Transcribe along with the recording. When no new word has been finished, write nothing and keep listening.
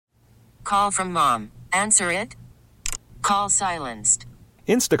call from mom. Answer it. Call silenced.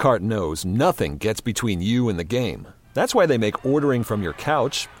 Instacart knows nothing gets between you and the game. That's why they make ordering from your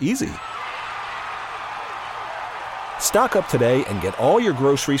couch easy. Stock up today and get all your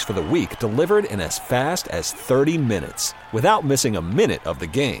groceries for the week delivered in as fast as 30 minutes without missing a minute of the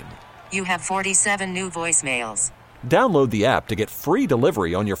game. You have 47 new voicemails. Download the app to get free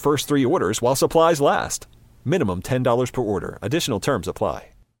delivery on your first 3 orders while supplies last. Minimum $10 per order. Additional terms apply.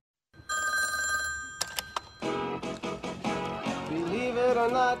 Believe it or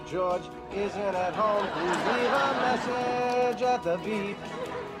not, George isn't at home. Please leave a message at the beep.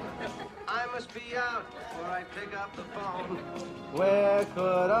 I must be out before I pick up the phone. Where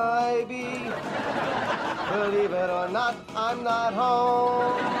could I be? Believe it or not, I'm not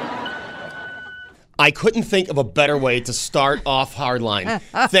home. I couldn't think of a better way to start off Hardline.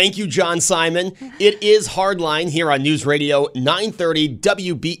 Thank you, John Simon. It is Hardline here on News Radio 930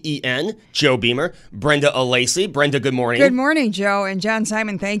 WBEN. Joe Beamer, Brenda Alacey. Brenda, good morning. Good morning, Joe. And John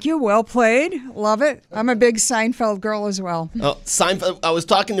Simon, thank you. Well played. Love it. I'm a big Seinfeld girl as well. Seinfeld. I was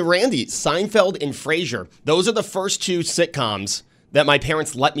talking to Randy. Seinfeld and Frasier. Those are the first 2 sitcoms that my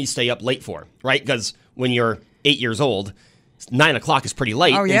parents let me stay up late for, right? Because when you're 8 years old, 9 o'clock is pretty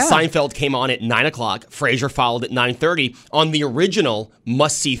late. Oh, yeah. And Seinfeld came on at 9 o'clock. Frasier followed at 9:30 on the original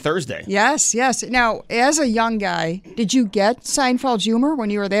must-see Thursday. Yes, yes. Now, as a young guy, did you get Seinfeld's humor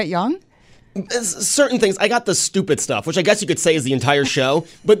when you were that young? Certain things. I got the stupid stuff, which I guess you could say is the entire show.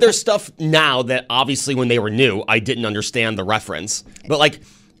 But there's stuff now that obviously when they were new, I didn't understand the reference. But like,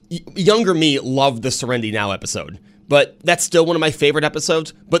 younger me loved the Serenity Now episode. But that's still one of my favorite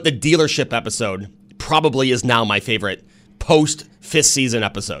episodes. But the dealership episode probably is now my favorite post-5th season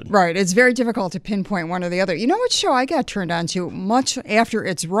episode. Right. It's very difficult to pinpoint one or the other. You know what show I got turned on to much after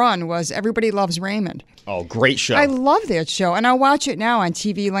its run was Everybody Loves Raymond. Oh, great show. I love that show, and I'll watch it now on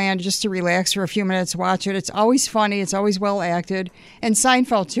TV Land just to relax for a few minutes, watch it. It's always funny. It's always well acted. And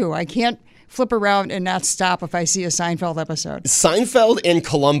Seinfeld, too. I can't flip around and not stop if I see a Seinfeld episode. Seinfeld and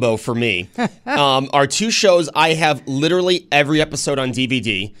Columbo, for me, are 2 shows I have literally every episode on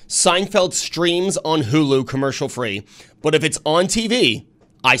DVD. Seinfeld streams on Hulu commercial-free. But if it's on TV,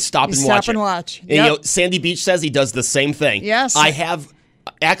 I stop and watch it. Watch. And, you know, Sandy Beach says he does the same thing. Yes. I have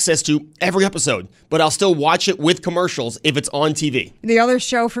access to every episode, but I'll still watch it with commercials if it's on TV. The other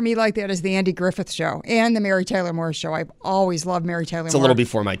show for me like that is the Andy Griffith Show and the Mary Tyler Moore Show. I've always loved Mary Tyler Moore. It's a little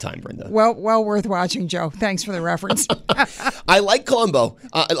before my time, Brenda. Well worth watching, Joe. Thanks for the reference. I like Columbo.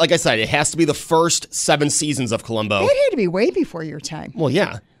 Like I said, it has to be the first 7 seasons of Columbo. It had to be way before your time. Well,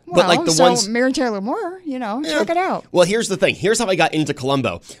 yeah. Well, but like the so ones, Mary Tyler Moore, check it out. Well, here's the thing. Here's how I got into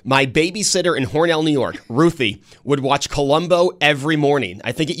Columbo. My babysitter in Hornell, New York, Ruthie, would watch Columbo every morning.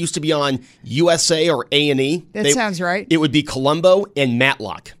 I think it used to be on USA or A&E. That sounds right. It would be Columbo and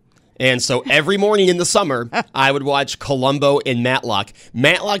Matlock. And so every morning in the summer, I would watch Columbo and Matlock.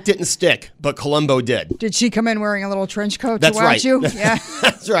 Matlock didn't stick, but Columbo did. Did she come in wearing a little trench coat That's to watch right. you? Yeah.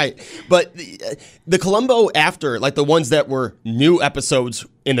 That's right. But the Columbo after, like the ones that were new episodes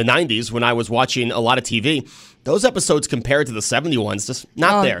in the 90s when I was watching a lot of TV, those episodes compared to the 70 ones, just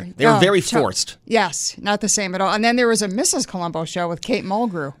not there. They were very forced. Yes, not the same at all. And then there was a Mrs. Columbo show with Kate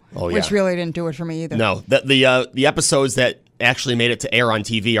Mulgrew, which really didn't do it for me either. No, the episodes that actually made it to air on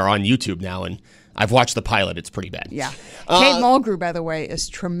TV are on YouTube now, and I've watched the pilot. It's pretty bad. Yeah. Kate Mulgrew, by the way, is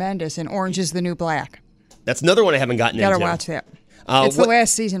tremendous in Orange is the New Black. That's another one I haven't gotten into. Gotta watch that. It's the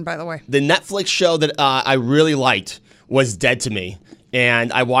last season, by the way. The Netflix show that I really liked was Dead to Me,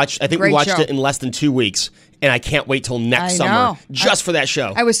 and I think we watched it in less than 2 weeks. And I can't wait till next summer just for that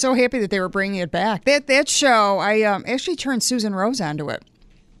show. I was so happy that they were bringing it back. That show, I actually turned Susan Rose onto it.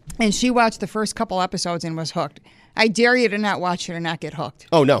 And she watched the first couple episodes and was hooked. I dare you to not watch it and not get hooked.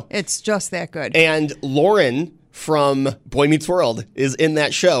 Oh, no. It's just that good. And Lauren from Boy Meets World is in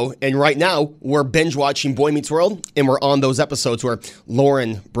that show. And right now, we're binge watching Boy Meets World, and we're on those episodes where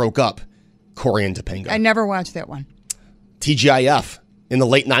Lauren broke up Corey and Topanga. I never watched that one. TGIF. In the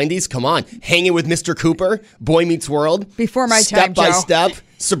late 90s, come on. Hanging with Mr. Cooper, Boy Meets World. Before my time, Joe. Step by Step,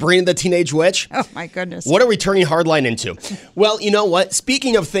 Sabrina the Teenage Witch. Oh, my goodness. What are we turning Hardline into? Well, you know what?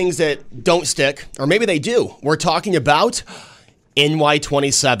 Speaking of things that don't stick, or maybe they do, we're talking about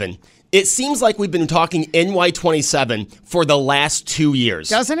NY27. It seems like we've been talking NY27 for the last 2 years.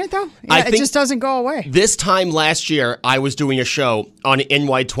 Doesn't it, though? Yeah, it just doesn't go away. This time last year, I was doing a show on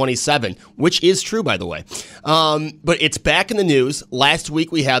NY27, which is true, by the way. But it's back in the news. Last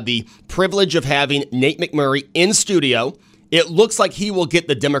week, we had the privilege of having Nate McMurray in studio. It looks like he will get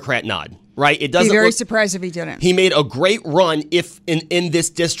the Democrat nod, right? It doesn't. Be very surprised if he didn't. He made a great run in this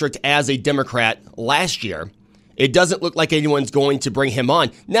district as a Democrat last year. It doesn't look like anyone's going to bring him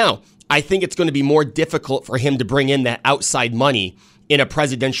on. Now, I think it's going to be more difficult for him to bring in that outside money in a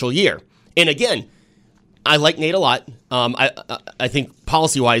presidential year. And again, I like Nate a lot. I think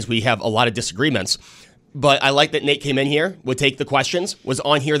policy-wise we have a lot of disagreements. But I like that Nate came in here, would take the questions, was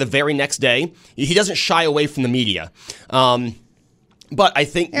on here the very next day. He doesn't shy away from the media. But I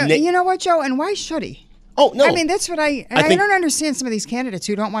think Nate... You know what, Joe? And why should he? Oh, no. I mean, that's what I don't understand some of these candidates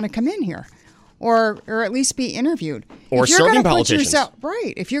who don't want to come in here or at least be interviewed. Or serving politicians.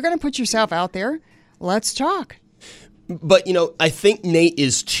 If you're going to put yourself out there, let's talk. But, I think Nate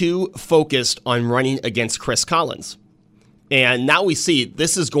is too focused on running against Chris Collins. And now we see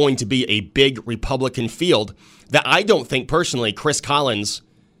this is going to be a big Republican field that I don't think personally Chris Collins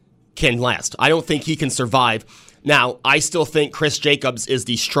can last. I don't think he can survive. Now, I still think Chris Jacobs is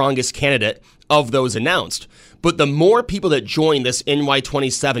the strongest candidate of those announced. But the more people that join this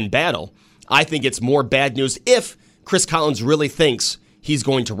NY27 battle, I think it's more bad news if Chris Collins really thinks he's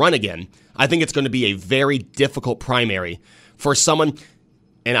going to run again. I think it's going to be a very difficult primary for someone,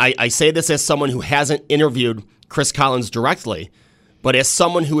 and I say this as someone who hasn't interviewed Chris Collins directly, but as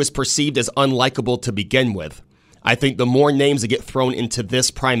someone who is perceived as unlikable to begin with. I think the more names that get thrown into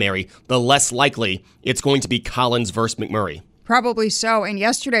this primary, the less likely it's going to be Collins versus McMurray. Probably so. And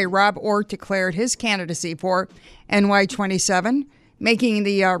yesterday, Rob Ortt declared his candidacy for NY27, making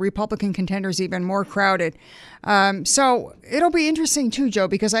the Republican contenders even more crowded. So it'll be interesting, too, Joe,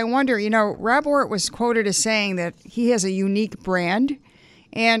 because I wonder, Rob Ortt was quoted as saying that he has a unique brand.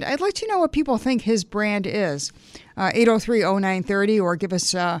 And I'd like to know what people think his brand is. 803-0930, or give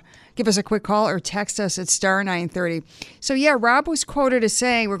us a quick call or text us at star 930. So, yeah, Rob was quoted as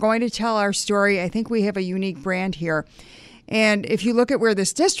saying, we're going to tell our story. I think we have a unique brand here. And if you look at where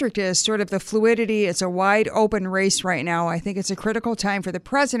this district is, sort of the fluidity, it's a wide open race right now. I think it's a critical time for the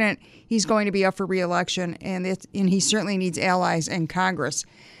president. He's going to be up for re-election, and he certainly needs allies in Congress.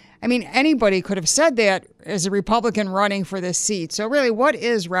 I mean, anybody could have said that as a Republican running for this seat. So really, what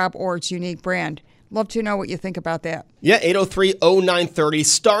is Rob Ortt's unique brand? Love to know what you think about that. Yeah, 803-0930,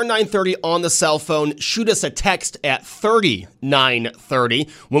 star 930 on the cell phone. Shoot us a text at 3930.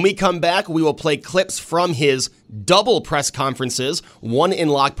 When we come back, we will play clips from his double press conferences, one in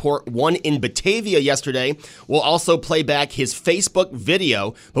Lockport, one in Batavia yesterday. We'll also play back his Facebook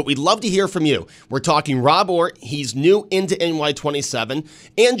video, but we'd love to hear from you. We're talking Rob Ortt. He's new into NY27,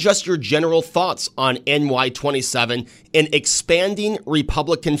 and just your general thoughts on NY27, an expanding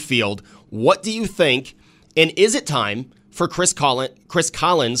Republican field. What do you think? And is it time for Chris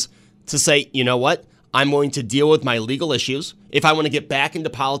Collins to say, you know what? I'm going to deal with my legal issues. If I want to get back into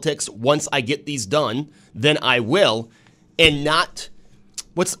politics once I get these done, then I will. And not,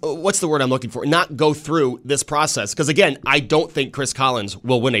 what's the word I'm looking for? Not go through this process. Because again, I don't think Chris Collins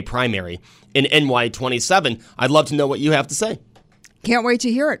will win a primary in NY27. I'd love to know what you have to say. Can't wait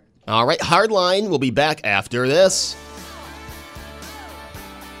to hear it. All right, Hardline will be back after this.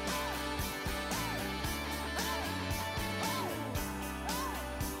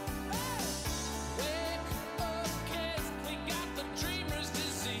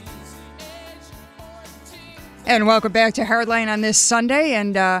 And welcome back to Hardline on this Sunday,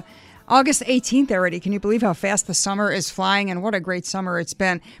 and August 18th already. Can you believe how fast the summer is flying, and what a great summer it's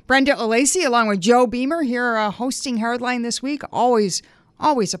been. Brenda Alesi along with Joe Beamer here hosting Hardline this week. Always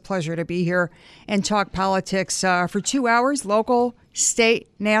a pleasure to be here and talk politics for 2 hours, local, state,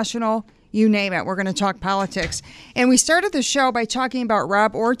 national, you name it. We're going to talk politics. And we started the show by talking about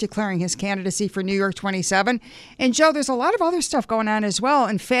Rob Ortt declaring his candidacy for New York 27. And, Joe, there's a lot of other stuff going on as well.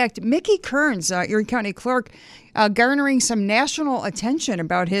 In fact, Mickey Kearns, Erie County Clerk, garnering some national attention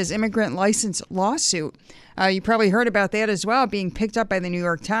about his immigrant license lawsuit. You probably heard about that as well, being picked up by the New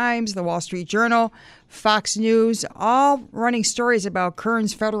York Times, the Wall Street Journal, Fox News, all running stories about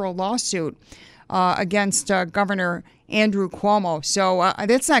Kearns' federal lawsuit against Governor Andrew Cuomo. So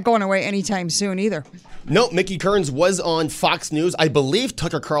that's not going away anytime soon either. No, Mickey Kearns was on Fox News. I believe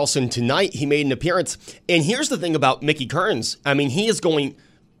Tucker Carlson tonight, he made an appearance. And here's the thing about Mickey Kearns. I mean, he is going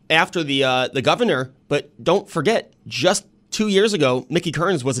after the governor, but don't forget, just 2 years ago, Mickey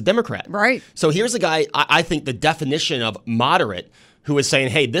Kearns was a Democrat. Right. So here's a guy, I think the definition of moderate, who is saying,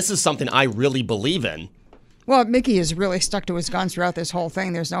 hey, this is something I really believe in. Well, Mickey has really stuck to his guns throughout this whole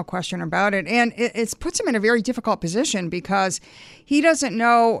thing. There's no question about it. And it puts him in a very difficult position because he doesn't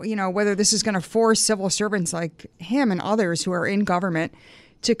know, whether this is going to force civil servants like him and others who are in government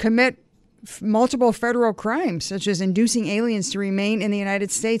to commit multiple federal crimes, such as inducing aliens to remain in the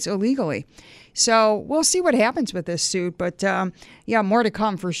United States illegally. So we'll see what happens with this suit. But, more to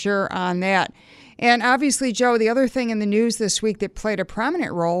come for sure on that. And obviously, Joe, the other thing in the news this week that played a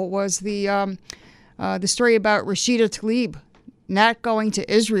prominent role was the story about Rashida Tlaib not going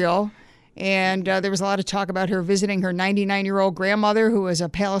to Israel And there was a lot of talk about her visiting her 99-year-old grandmother, who was a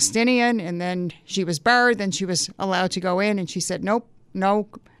Palestinian, and then she was barred. Then she was allowed to go in, and she said, nope, no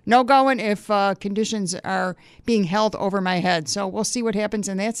going if conditions are being held over my head. So we'll see what happens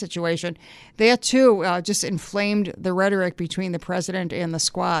in that situation. That, too, just inflamed the rhetoric between the president and the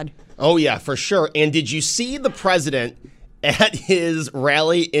squad. Oh, yeah, for sure. And did you see the president at his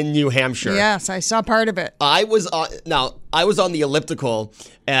rally in New Hampshire? Yes, I saw part of it. I was on the elliptical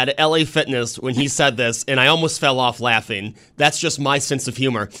at LA Fitness when he said this, and I almost fell off laughing. That's just my sense of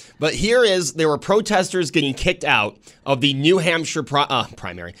humor. But there were protesters getting kicked out of the New Hampshire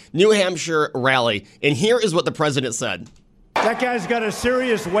New Hampshire rally, and here is what the president said. That guy's got a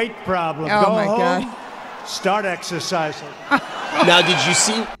serious weight problem. Oh, Go my home, God. start exercising. Now, did you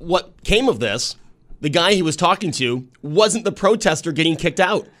see what came of this? The guy he was talking to wasn't the protester getting kicked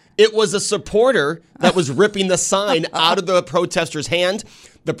out. It was a supporter that was ripping the sign out of the protester's hand.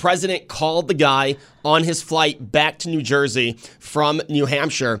 The president called the guy on his flight back to New Jersey from New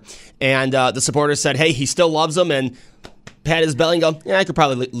Hampshire, and the supporter said, hey, he still loves him, and pat his belly and go, yeah, I could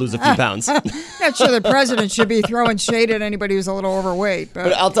probably lose a few pounds. Not sure the president should be throwing shade at anybody who's a little overweight.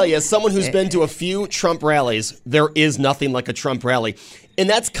 But I'll tell you, as someone who's been to a few Trump rallies, there is nothing like a Trump rally. And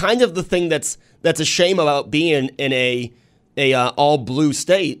that's kind of the thing that's a shame about being in a all blue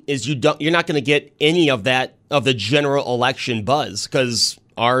state is you're not going to get any of that of the general election buzz because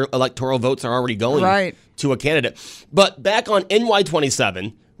our electoral votes are already going to a candidate. But back on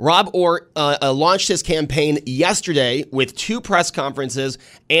NY27, Rob Ortt launched his campaign yesterday with 2 press conferences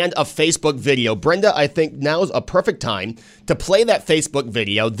and a Facebook video. Brenda, I think now is a perfect time to play that Facebook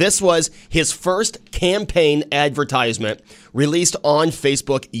video. This was his first campaign advertisement released on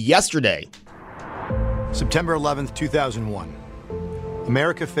Facebook yesterday. September 11th, 2001.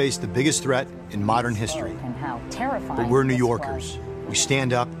 America faced the biggest threat in modern history. But we're New Yorkers. We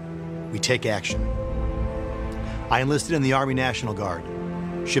stand up, we take action. I enlisted in the Army National Guard,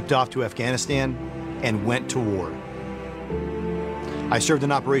 shipped off to Afghanistan, and went to war. I served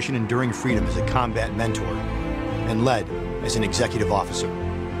in Operation Enduring Freedom as a combat mentor and led as an executive officer.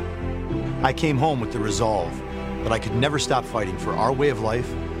 I came home with the resolve that I could never stop fighting for our way of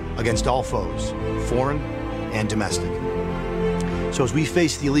life against all foes, foreign and domestic. So as we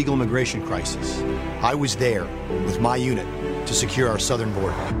faced the illegal immigration crisis, I was there with my unit to secure our southern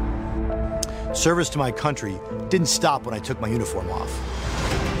border. Service to my country didn't stop when I took my uniform off.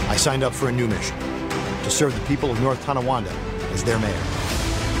 I signed up for a new mission, to serve the people of North Tonawanda as their mayor.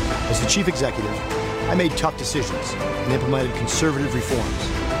 As the chief executive, I made tough decisions and implemented conservative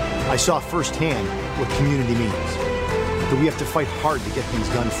reforms. I saw firsthand what community means, that we have to fight hard to get things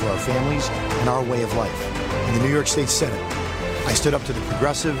done for our families and our way of life. In the New York State Senate, I stood up to the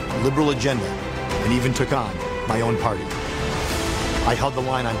progressive, liberal agenda and even took on my own party. I held the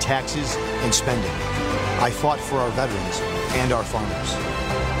line on taxes and spending. I fought for our veterans and our farmers.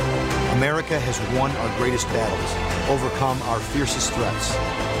 America has won our greatest battles, overcome our fiercest threats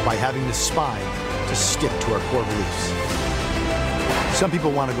by having the spine to stick to our core beliefs. Some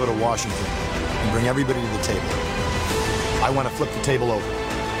people want to go to Washington and bring everybody to the table. I want to flip the table over.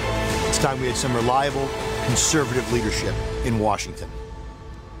 It's time we had some reliable, conservative leadership in Washington.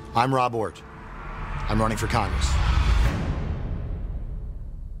 I'm Rob Ortt. I'm running for Congress.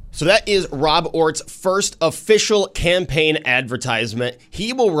 So that is Rob Ortt's first official campaign advertisement.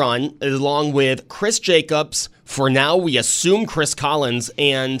 He will run along with Chris Jacobs, for now we assume Chris Collins,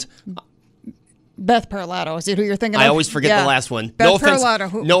 and Beth Parlato. Is it who you're thinking of? I always forget the last one. Beth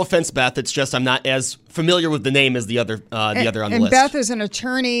Parlato. No offense, Beth. It's just I'm not as familiar with the name as the other on the list. And Beth is an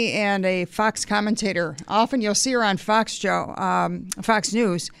attorney and a Fox commentator. Often you'll see her on Fox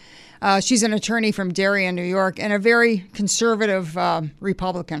News. She's an attorney from Darien, New York, and a very conservative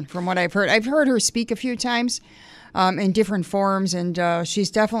Republican, from what I've heard. I've heard her speak a few times in different forums, and she's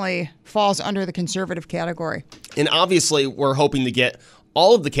definitely falls under the conservative category. And obviously, we're hoping to get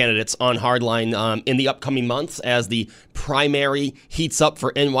all of the candidates on Hardline in the upcoming months as the primary heats up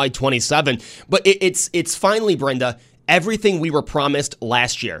for NY27. But it's finally, Brenda, everything we were promised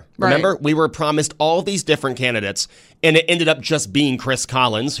last year. Remember? We were promised all these different candidates, and it ended up just being Chris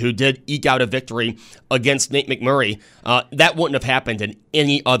Collins, who did eke out a victory against Nate McMurray. That wouldn't have happened in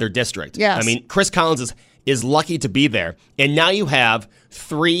any other district. Yes. I mean, Chris Collins is lucky to be there. And now you have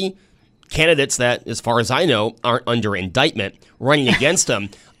 3 candidates that, as far as I know, aren't under indictment running against him.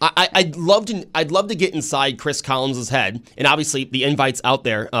 I'd love to get inside Chris Collins' head, and obviously the invite's out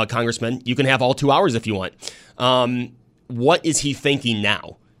there, Congressman. You can have all 2 hours if you want. What is he thinking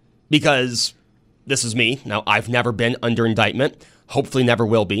now? Because this is me. Now, I've never been under indictment. Hopefully never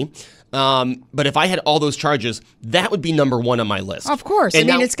will be. But if I had all those charges, that would be number one on my list. Of course. And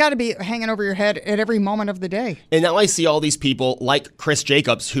I mean, now, it's got to be hanging over your head at every moment of the day. And now I see all these people like Chris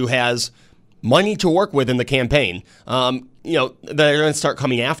Jacobs, who has money to work with in the campaign, they're going to start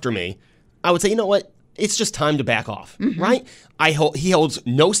coming after me. I would say, you know what? It's just time to back off, right? He holds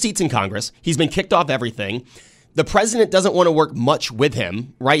no seats in Congress. He's been kicked off everything. The president doesn't want to work much with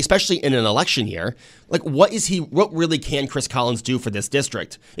him, right? Especially in an election year. Like, what really can Chris Collins do for this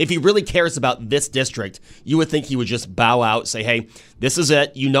district? If he really cares about this district, you would think he would just bow out, say, hey, this is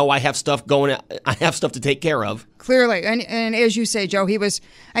it. You know, I have stuff to take care of. Clearly. And as you say, Joe,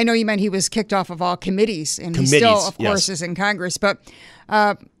 I know you meant he was kicked off of all committees. And he still, of course, is in Congress. But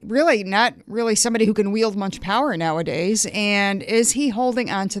really not really somebody who can wield much power nowadays. And is he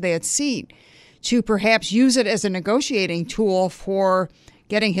holding on to that seat to perhaps use it as a negotiating tool for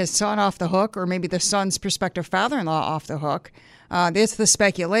getting his son off the hook, or maybe the son's prospective father-in-law off the hook? That's the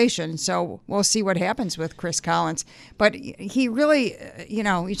speculation. So we'll see what happens with Chris Collins. But he really, you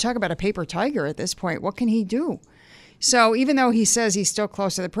talk about a paper tiger at this point. What can he do? So even though he says he's still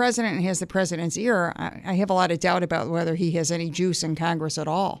close to the president and has the president's ear, I have a lot of doubt about whether he has any juice in Congress at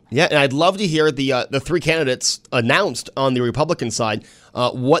all. Yeah, and I'd love to hear the three candidates announced on the Republican side,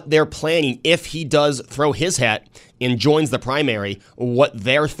 what they're planning if he does throw his hat and joins the primary, what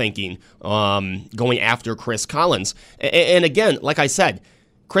they're thinking going after Chris Collins. And again, like I said,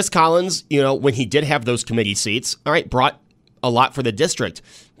 Chris Collins, when he did have those committee seats, all right, brought a lot for the district.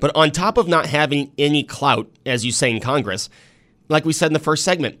 But on top of not having any clout, as you say, in Congress, like we said in the first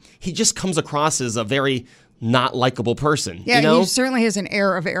segment, he just comes across as a very not likable person. Yeah, he certainly has an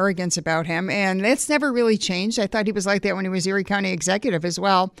air of arrogance about him, and that's never really changed. I thought he was like that when he was Erie County executive as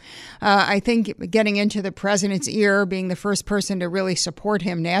well. I think getting into the president's ear, being the first person to really support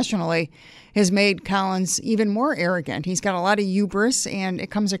him nationally, has made Collins even more arrogant. He's got a lot of hubris, and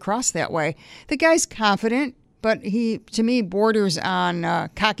it comes across that way. The guy's confident, but he, to me, borders on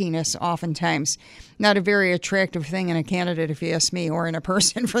cockiness oftentimes. Not a very attractive thing in a candidate, if you ask me, or in a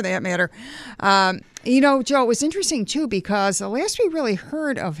person for that matter. Joe, it was interesting, too, because the last we really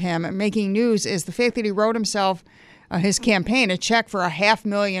heard of him making news is the fact that he wrote himself, his campaign, a check for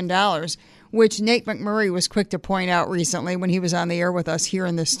 $500,000, which Nate McMurray was quick to point out recently when he was on the air with us here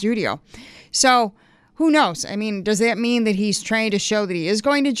in the studio. So who knows? I mean, does that mean that he's trying to show that he is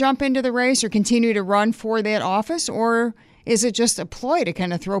going to jump into the race or continue to run for that office? Or is it just a ploy to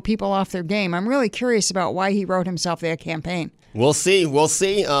kind of throw people off their game? I'm really curious about why he wrote himself that campaign. We'll see.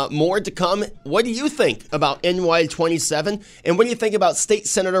 More to come. What do you think about NY27? And what do you think about State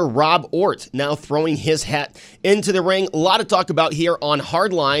Senator Rob Ortt now throwing his hat into the ring? A lot to talk about here on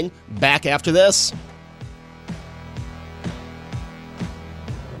Hardline. Back after this.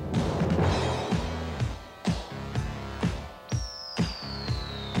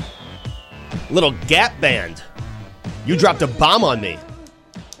 Little Gap Band. You dropped a bomb on me.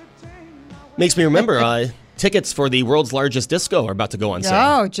 Makes me remember tickets for the world's largest disco are about to go on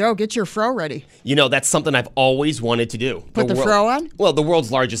sale. Oh, Joe, get your fro ready. That's something I've always wanted to do. Put the fro on? Well, the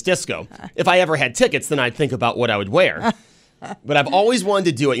world's largest disco. If I ever had tickets, then I'd think about what I would wear. But I've always wanted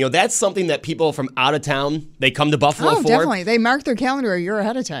to do it. That's something that people from out of town, they come to Buffalo for. Oh, definitely. They mark their calendar a year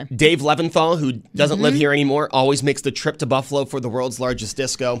ahead of time. Dave Leventhal, who doesn't live here anymore, always makes the trip to Buffalo for the world's largest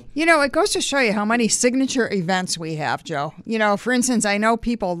disco. It goes to show you how many signature events we have, Joe. For instance, I know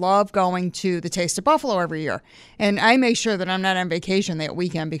people love going to the Taste of Buffalo every year. And I make sure that I'm not on vacation that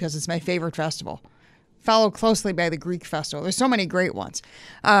weekend because it's my favorite festival. Followed closely by the Greek Festival. There's so many great ones.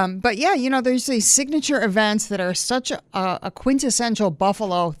 But yeah, there's these signature events that are such a quintessential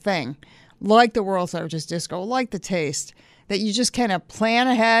Buffalo thing, like the world's largest disco, like the Taste, that you just kind of plan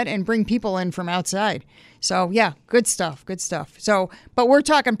ahead and bring people in from outside. So yeah, good stuff. So, but we're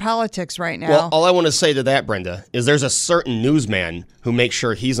talking politics right now. Well, all I want to say to that, Brenda, is there's a certain newsman who makes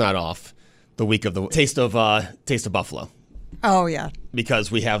sure he's not off the week of the Taste of Buffalo. Oh, yeah.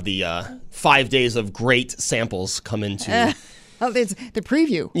 Because we have the 5 days of great samples come into... it's the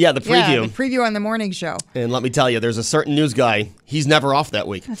preview. Yeah, the preview. Yeah, the preview on the morning show. And let me tell you, there's a certain news guy, he's never off that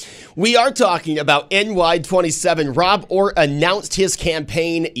week. We are talking about NY27. Rob Ortt announced his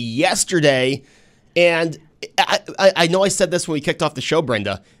campaign yesterday. And I know I said this when we kicked off the show,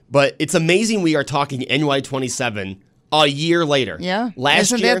 Brenda, but it's amazing we are talking NY27 a year later. Yeah.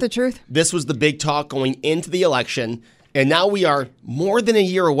 Last Isn't year, that the truth? This was the big talk going into the election. And now we are more than a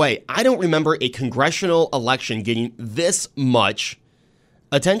year away. I don't remember a congressional election getting this much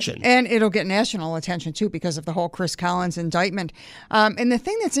attention. And it'll get national attention, too, because of the whole Chris Collins indictment. And the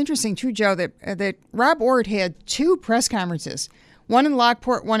thing that's interesting, too, Joe, that Rob Ortt had two press conferences. one in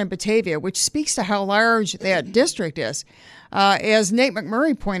Lockport, one in Batavia, which speaks to how large that district is. As Nate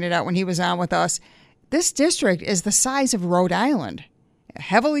McMurray pointed out when he was on with us, this district is the size of Rhode Island,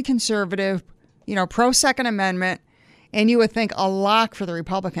 heavily conservative, pro-Second Amendment, and you would think a lock for the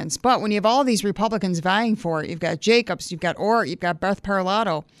Republicans. But when you have all these Republicans vying for it, you've got Jacobs, you've got Ort, you've got Beth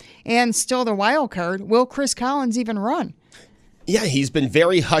Parlato, and still the wild card, will Chris Collins even run? Yeah, he's been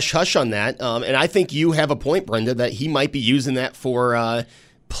very hush-hush on that, and I think you have a point, Brenda, that he might be using that for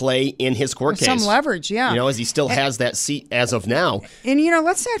play in his court case. Some leverage, yeah. As he still has that seat as of now. And,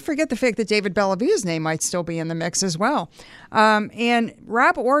 let's not forget the fact that David Bellavia's name might still be in the mix as well. And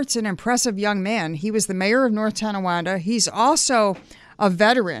Rob Ort's an impressive young man. He was the mayor of North Tonawanda. He's also a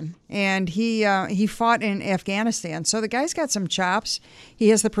veteran, and he fought in Afghanistan. So the guy's got some chops. He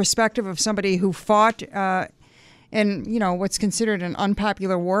has the perspective of somebody who fought in, what's considered an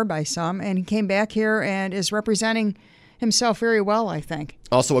unpopular war by some, and he came back here and is representing himself very well, I think.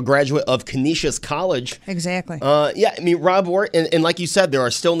 Also a graduate of Canisius College. Exactly. Rob Ort, and like you said, there are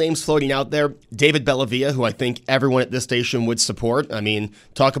still names floating out there. David Bellavia, who I think everyone at this station would support.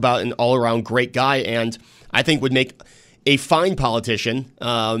 Talk about an all-around great guy, and I think would make a fine politician.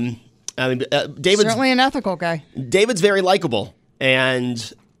 David's certainly an ethical guy. David's very likable,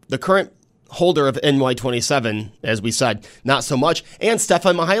 and the current holder of NY27, as we said, not so much. And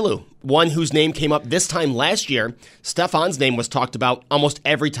Stefan Mihailu, one whose name came up this time last year. Stefan's name was talked about almost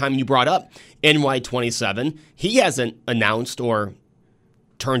every time you brought up NY27. He hasn't announced or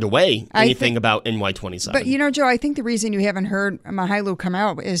turned away anything about NY27. But, Joe, I think the reason you haven't heard Mihailu come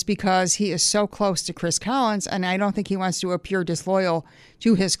out is because he is so close to Chris Collins, and I don't think he wants to appear disloyal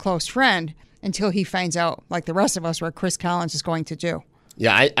to his close friend until he finds out, like the rest of us, what Chris Collins is going to do.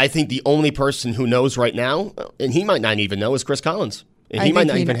 Yeah, I think the only person who knows right now, and he might not even know, is Chris Collins. And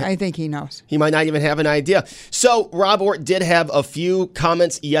I think he knows. He might not even have an idea. So Rob Ort did have a few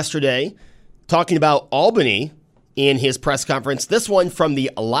comments yesterday talking about Albany in his press conference. This one from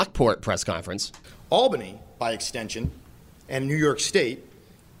the Lockport press conference. Albany, by extension, and New York State,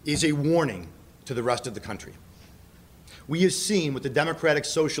 is a warning to the rest of the country. We have seen what the Democratic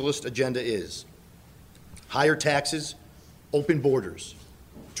Socialist agenda is. Higher taxes, open borders,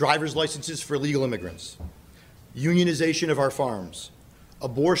 driver's licenses for illegal immigrants, unionization of our farms,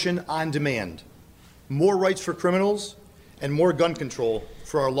 abortion on demand, more rights for criminals, and more gun control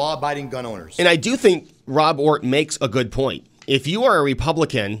for our law-abiding gun owners. And I do think Rob Ort makes a good point. If you are a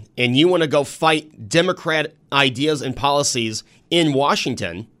Republican and you want to go fight Democrat ideas and policies in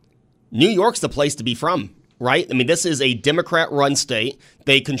Washington, New York's the place to be from, right? This is a Democrat-run state.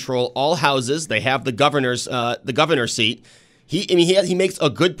 They control all houses. They have the governor's seat. He makes a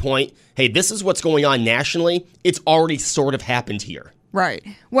good point. Hey, this is what's going on nationally. It's already sort of happened here. Right.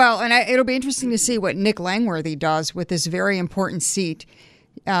 Well, and it'll be interesting to see what Nick Langworthy does with this very important seat.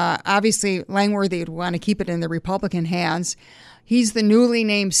 Obviously, Langworthy would want to keep it in the Republican hands. He's the newly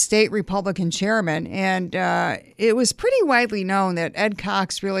named state Republican chairman, and it was pretty widely known that Ed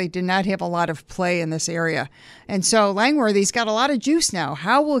Cox really did not have a lot of play in this area. And so Langworthy's got a lot of juice now.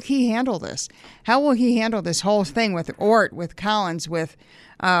 How will he handle this? How will he handle this whole thing with Ort, with Collins, with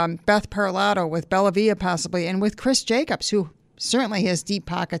Beth Parlato, with Bellavia possibly, and with Chris Jacobs, who certainly has deep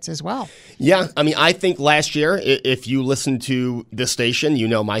pockets as well. Yeah, I think last year, if you listen to this station, you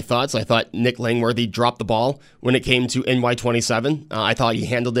know my thoughts. I thought Nick Langworthy dropped the ball when it came to NY27. I thought he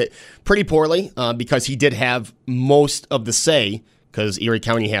handled it pretty poorly because he did have most of the say, because Erie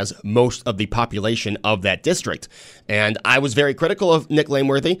County has most of the population of that district. And I was very critical of Nick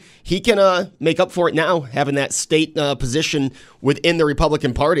Langworthy. He can make up for it now, having that state position within the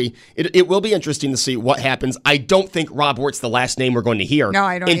Republican Party. It will be interesting to see what happens. I don't think Rob Ort's the last name we're going to hear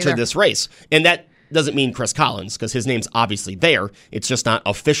enter this race. And that doesn't mean Chris Collins, because his name's obviously there. It's just not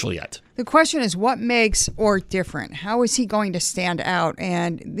official yet. The question is, what makes Ort different? How is he going to stand out?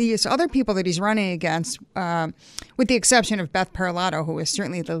 And these other people that he's running against, with the exception of Beth Parlato, who is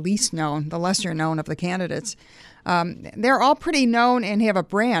certainly the least known, the lesser known of the candidates, they're all pretty known and have a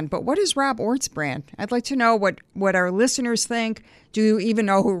brand. But what is Rob Ort's brand? I'd like to know what our listeners think. Do you even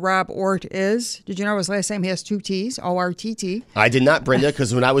know who Rob Ort is? Did you know his last name has two T's, O-R-T-T? I did not, Brenda,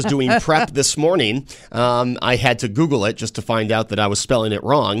 because when I was doing prep this morning, I had to Google it just to find out that I was spelling it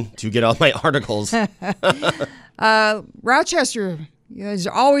wrong to get all my articles. Rochester is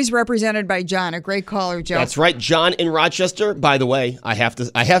always represented by John, a great caller, Joe. That's right. John in Rochester, by the way, I have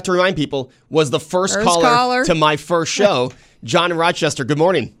to remind people, was the first caller to my first show. John in Rochester, good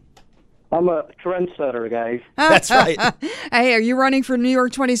morning. I'm a trendsetter, guys. That's right. Hey, are you running for New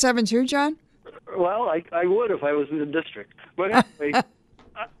York 27 too, John? Well, I would if I was in the district. But anyway,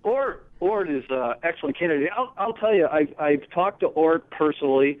 Ort is an excellent candidate. I'll tell you, I've talked to Ort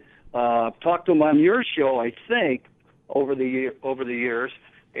personally. Talked to him on your show, I think, over the years,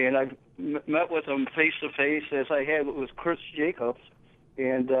 and I've met with him face to face as I had with Chris Jacobs.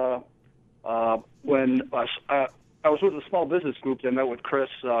 And when I was with a small business group that met with Chris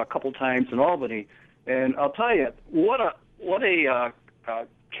a couple times in Albany, and I'll tell you what a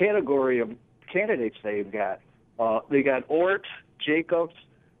category of candidates they've got. They got Ort, Jacobs.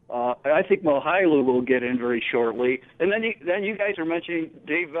 I think Mihailou will get in very shortly, and then you guys are mentioning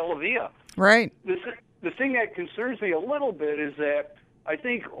Dave Bellavia. Right. The thing that concerns me a little bit is that I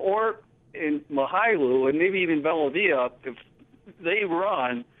think Ort and Mihailou, and maybe even Bellavia, if they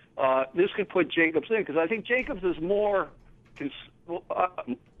run, this could put Jacobs in, because I think Jacobs is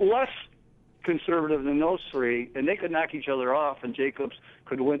less conservative than those three, and they could knock each other off, and Jacobs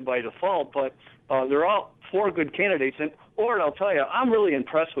could win by default. But they're all four good candidates. And Ort, I'll tell you, I'm really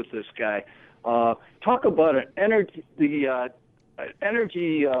impressed with this guy. Talk about an energy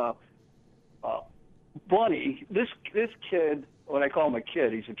bunny. This kid, when I call him a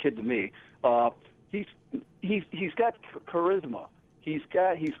kid, he's a kid to me. He's got charisma. He's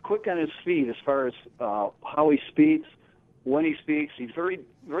quick on his feet as far as how he speaks, when he speaks. He's very,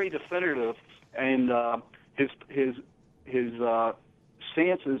 very definitive, and his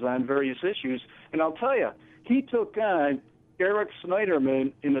stances on various issues. And I'll tell you, he took on Eric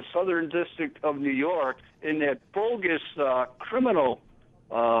Snyderman in the Southern District of New York in that bogus criminal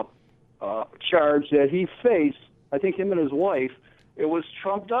charge that he faced. I think him and his wife. It was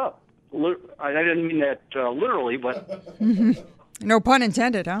trumped up. I didn't mean that literally, but no pun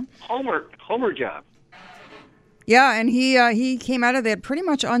intended, huh? Homer job. Yeah, and he came out of that pretty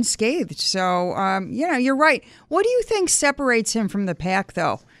much unscathed. So, you're right. What do you think separates him from the pack,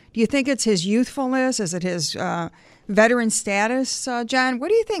 though? Do you think it's his youthfulness? Is it his veteran status, John? What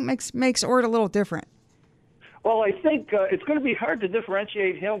do you think makes Ort a little different? Well, I think it's going to be hard to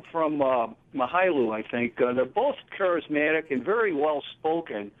differentiate him from Mihailou, I think. They're both charismatic and very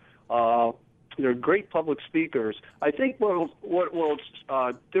well-spoken. They're great public speakers. I think what will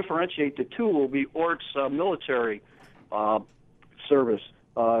differentiate the two will be Ort's military service.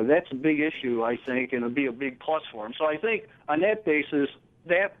 That's a big issue, I think, and it'll be a big plus for him. So I think on that basis,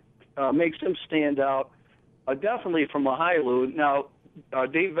 that makes him stand out, definitely from Mihailou. Now,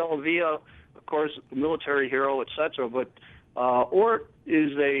 Dave Bellavia, of course, military hero, etc. But Ort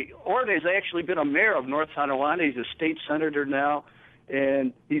has actually been a mayor of North Tonawanda. He's a state senator now,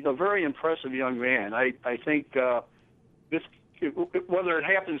 and he's a very impressive young man. I think this, whether it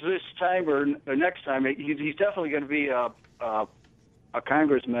happens this time or next time, he's definitely going to be a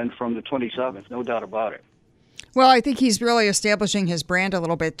congressman from the 27th, no doubt about it. Well, I think he's really establishing his brand a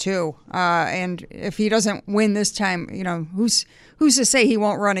little bit too. And if he doesn't win this time, who's to say he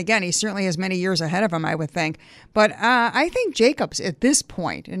won't run again? He certainly has many years ahead of him, I would think. But I think Jacobs at this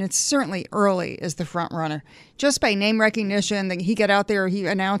point, and it's certainly early, is the front runner. Just by name recognition, that he got out there, he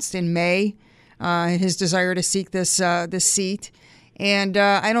announced in May his desire to seek this seat. And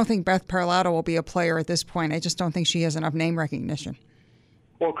I don't think Beth Parlato will be a player at this point. I just don't think she has enough name recognition.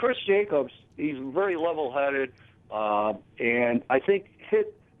 Well, Chris Jacobs, he's very level-headed, and I think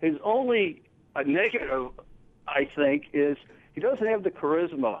his only negative, I think, is he doesn't have the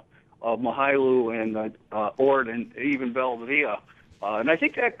charisma of Mihailou and Ort and even Bellavia, and I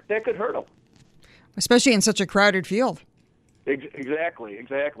think that could hurt him. Especially in such a crowded field. Exactly.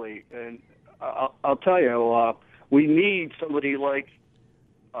 And I'll tell you, we need somebody like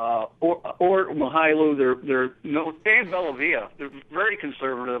Ort, Mihailou, and Bellavia. They're very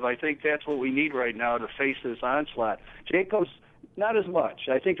conservative. I think that's what we need right now to face this onslaught. Jacobs, not as much.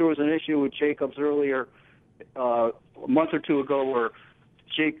 I think there was an issue with Jacobs earlier, a month or two ago, where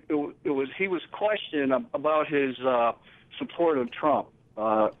he was questioned about his support of Trump,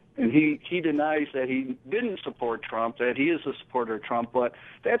 and he denies that he didn't support Trump, that he is a supporter of Trump. But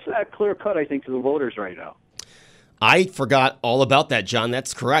that's not clear cut, I think, to the voters right now. I forgot all about that, John.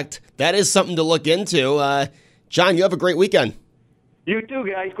 That's correct. That is something to look into. John, you have a great weekend. You too,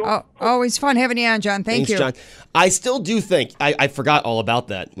 guys. Always fun having you on, John. Thanks, you. John. I still do think, I forgot all about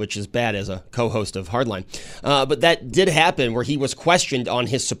that, which is bad as a co-host of Hardline. But that did happen where he was questioned on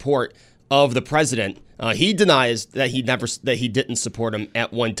his support of the president. He denies that he didn't support him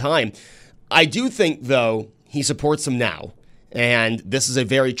at one time. I do think, though, he supports him now. And this is a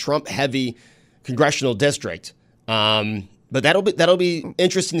very Trump-heavy congressional district. But that'll be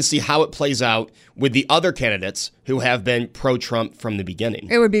interesting to see how it plays out with the other candidates who have been pro-Trump from the beginning.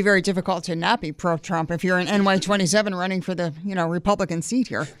 It would be very difficult to not be pro-Trump if you're an NY27 running for the Republican seat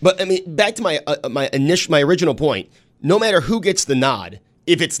here. But I mean, back to my original point. No matter who gets the nod,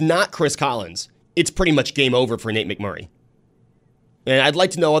 if it's not Chris Collins, it's pretty much game over for Nate McMurray. And I'd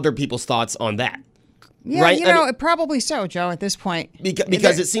like to know other people's thoughts on that. Yeah, right? Probably so, Joe, at this point.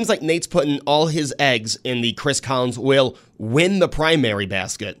 Because it seems like Nate's putting all his eggs in the Chris Collins will win the primary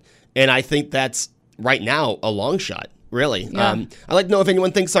basket. And I think that's, right now, a long shot, really. Yeah. I'd like to know if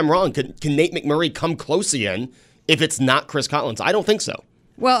anyone thinks I'm wrong. Can Nate McMurray come close again if it's not Chris Collins? I don't think so.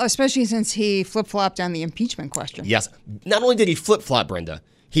 Well, especially since he flip-flopped on the impeachment question. Yes. Not only did he flip-flop, Brenda,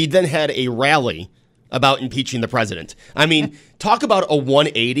 he then had a rally about impeaching the president. I mean, talk about a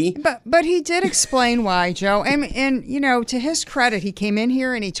 180. But he did explain why, Joe. And to his credit, he came in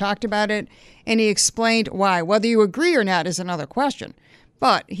here and he talked about it and he explained why. Whether you agree or not is another question.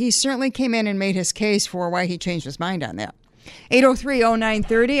 But he certainly came in and made his case for why he changed his mind on that.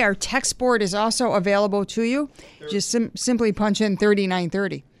 803-0930. Our text board is also available to you. Just simply punch in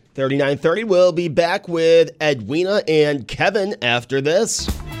 3930. 3930. We'll be back with Edwina and Kevin after this.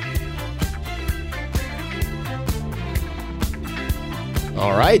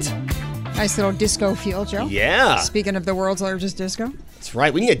 All right. Nice little disco feel, Joe. Yeah. Speaking of the world's largest disco. That's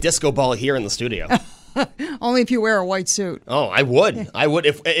right. We need a disco ball here in the studio. Only if you wear a white suit. Oh, I would. I would.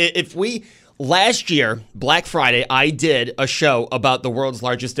 If we... Last year, Black Friday, I did a show about the world's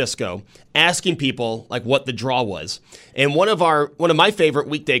largest disco, asking people like what the draw was. And one of my favorite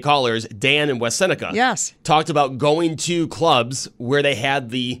weekday callers, Dan in West Seneca, yes, talked about going to clubs where they had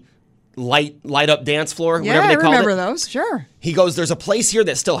the light up dance floor, yeah, whatever they called it. I remember those, sure. He goes, there's a place here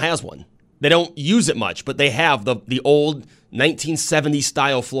that still has one. They don't use it much, but they have the old 1970s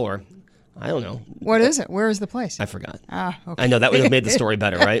style floor. I don't know. What is it? Where is the place? I forgot. Okay. I know, that would have made the story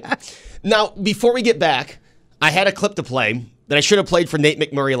better, right? Now, before we get back, I had a clip to play that I should have played for Nate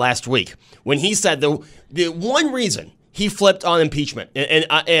McMurray last week when he said the one reason he flipped on impeachment,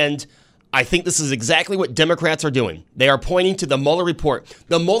 and I think this is exactly what Democrats are doing. They are pointing to the Mueller report.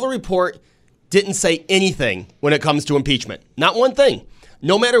 The Mueller report didn't say anything when it comes to impeachment. Not one thing.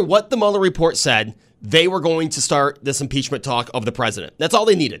 No matter what the Mueller report said, they were going to start this impeachment talk of the president. That's all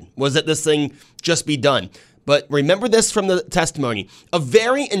they needed, was that this thing just be done. But remember this from the testimony. A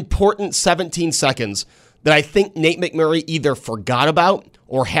very important 17 seconds that I think Nate McMurray either forgot about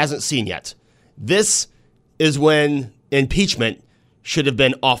or hasn't seen yet. This is when impeachment should have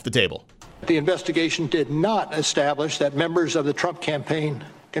been off the table. The investigation did not establish that members of the Trump campaign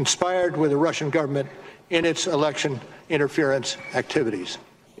conspired with the Russian government in its election interference activities.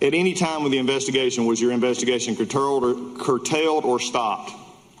 At any time with the investigation, was your investigation curtailed or stopped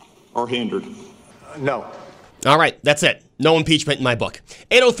or hindered? No. All right, that's it. No impeachment in my book.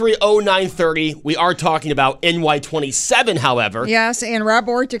 803-0930. We are talking about NY27, however. Yes, and Rob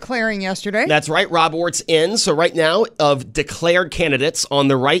Ortt declaring yesterday. That's right. Rob Ortt's in. So right now, of declared candidates, on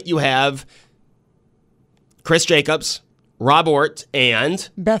the right you have Chris Jacobs, Rob Ortt, and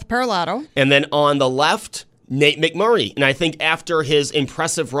Beth Parlato. And then on the left, Nate McMurray. And I think after his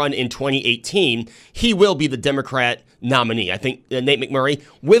impressive run in 2018, he will be the Democrat nominee. I think Nate McMurray,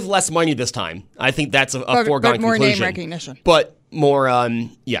 with less money this time. I think that's a foregone conclusion. But more name recognition. But more,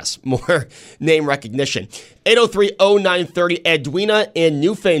 more name recognition. 803-0930. Edwina in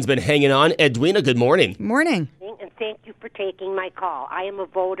Newfane's been hanging on. Edwina, good morning. Morning. And thank you for taking my call. I am a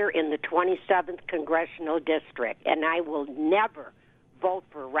voter in the 27th Congressional District, and I will never vote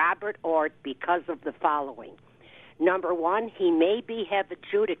for Robert Ortt because of the following. Number one, he may have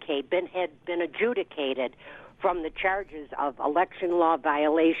been adjudicated from the charges of election law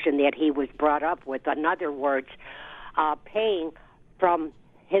violation that he was brought up with. In other words, paying from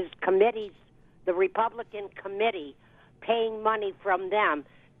his committees, the Republican committee, paying money from them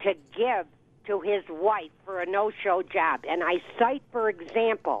to give to his wife for a no-show job. And I cite, for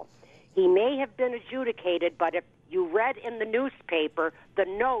example, he may have been adjudicated, but if you read in the newspaper the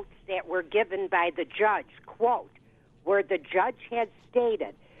notes that were given by the judge, quote, where the judge had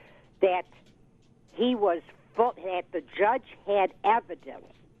stated that that the judge had evidence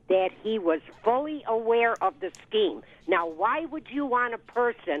that he was fully aware of the scheme. Now, why would you want a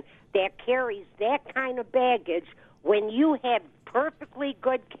person that carries that kind of baggage when you have perfectly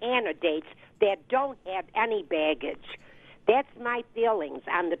good candidates that don't have any baggage? That's my feelings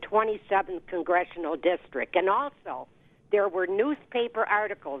on the 27th Congressional District. And also, there were newspaper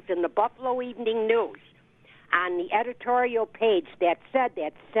articles in the Buffalo Evening News on the editorial page that said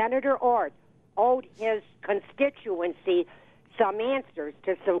that Senator Ortt owed his constituency some answers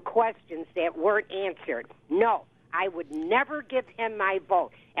to some questions that weren't answered. No, I would never give him my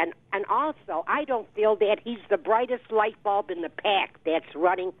vote. And also, I don't feel that he's the brightest light bulb in the pack that's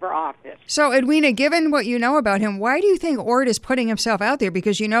running for office. So, Edwina, given what you know about him, why do you think Ort is putting himself out there?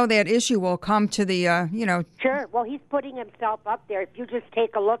 Because you know that issue will come to the, Sure. Well, he's putting himself up there. If you just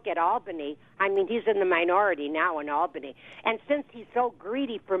take a look at Albany, I mean, he's in the minority now in Albany. And since he's so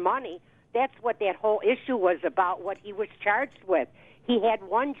greedy for money, that's what that whole issue was about, what he was charged with. He had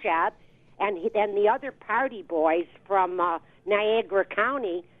one job, and then the other party boys from Niagara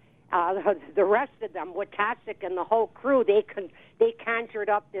County, the rest of them, Wachosik and the whole crew, they conjured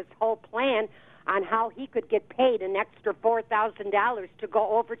up this whole plan on how he could get paid an extra $4,000 to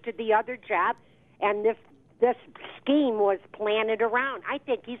go over to the other job, and this scheme was planted around. I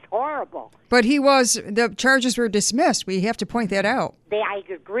think he's horrible. But the charges were dismissed. We have to point that out. I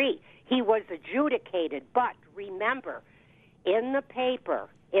agree. He was adjudicated, but remember, in the paper,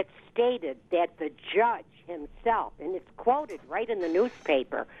 it stated that the judge himself, and it's quoted right in the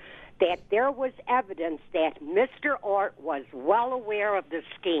newspaper, that there was evidence that Mr. Ort was well aware of the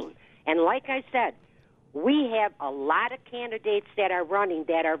scheme. And like I said, we have a lot of candidates that are running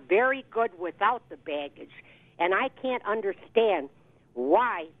that are very good without the baggage. And I can't understand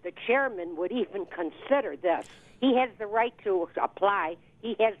why the chairman would even consider this. He has the right to apply.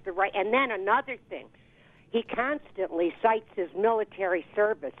 He has the right. And then another thing, he constantly cites his military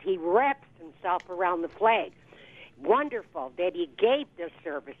service. He wraps himself around the flag. Wonderful that he gave this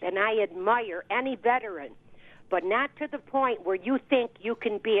service, and I admire any veteran, but not to the point where you think you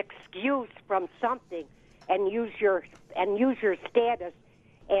can be excused from something and use your status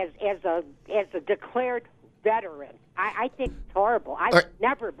as a declared veteran. I think it's horrible. I would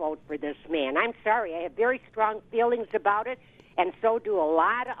never vote for this man. I'm sorry. I have very strong feelings about it, and so do a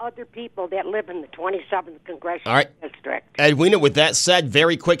lot of other people that live in the 27th Congressional District. Edwina, with that said,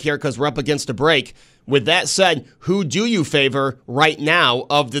 very quick here because we're up against a break. With that said, who do you favor right now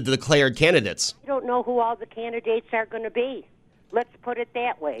of the declared candidates? I don't know who all the candidates are going to be. Let's put it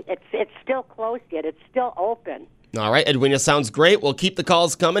that way. It's still closed yet. It's still open. All right, Edwina, sounds great. We'll keep the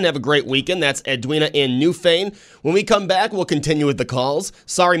calls coming. Have a great weekend. That's Edwina in Newfane. When we come back, we'll continue with the calls.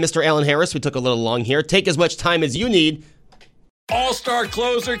 Sorry, Mr. Alan Harris, we took a little long here. Take as much time as you need. All-star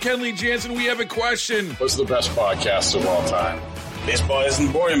closer, Kenley Jansen, we have a question. What's the best podcast of all time? Baseball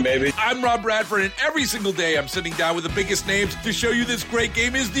isn't boring, baby. I'm Rob Bradford, and every single day I'm sitting down with the biggest names to show you this great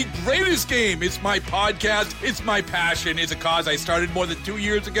game is the greatest game. It's my podcast. It's my passion. It's a cause I started more than 2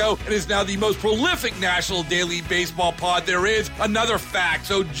 years ago and is now the most prolific national daily baseball pod there is. Another fact,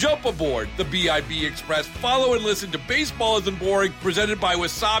 so jump aboard the BIB Express. Follow and listen to Baseball Isn't Boring, presented by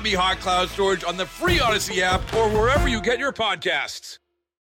Wasabi Hot Cloud Storage on the free Odyssey app or wherever you get your podcasts.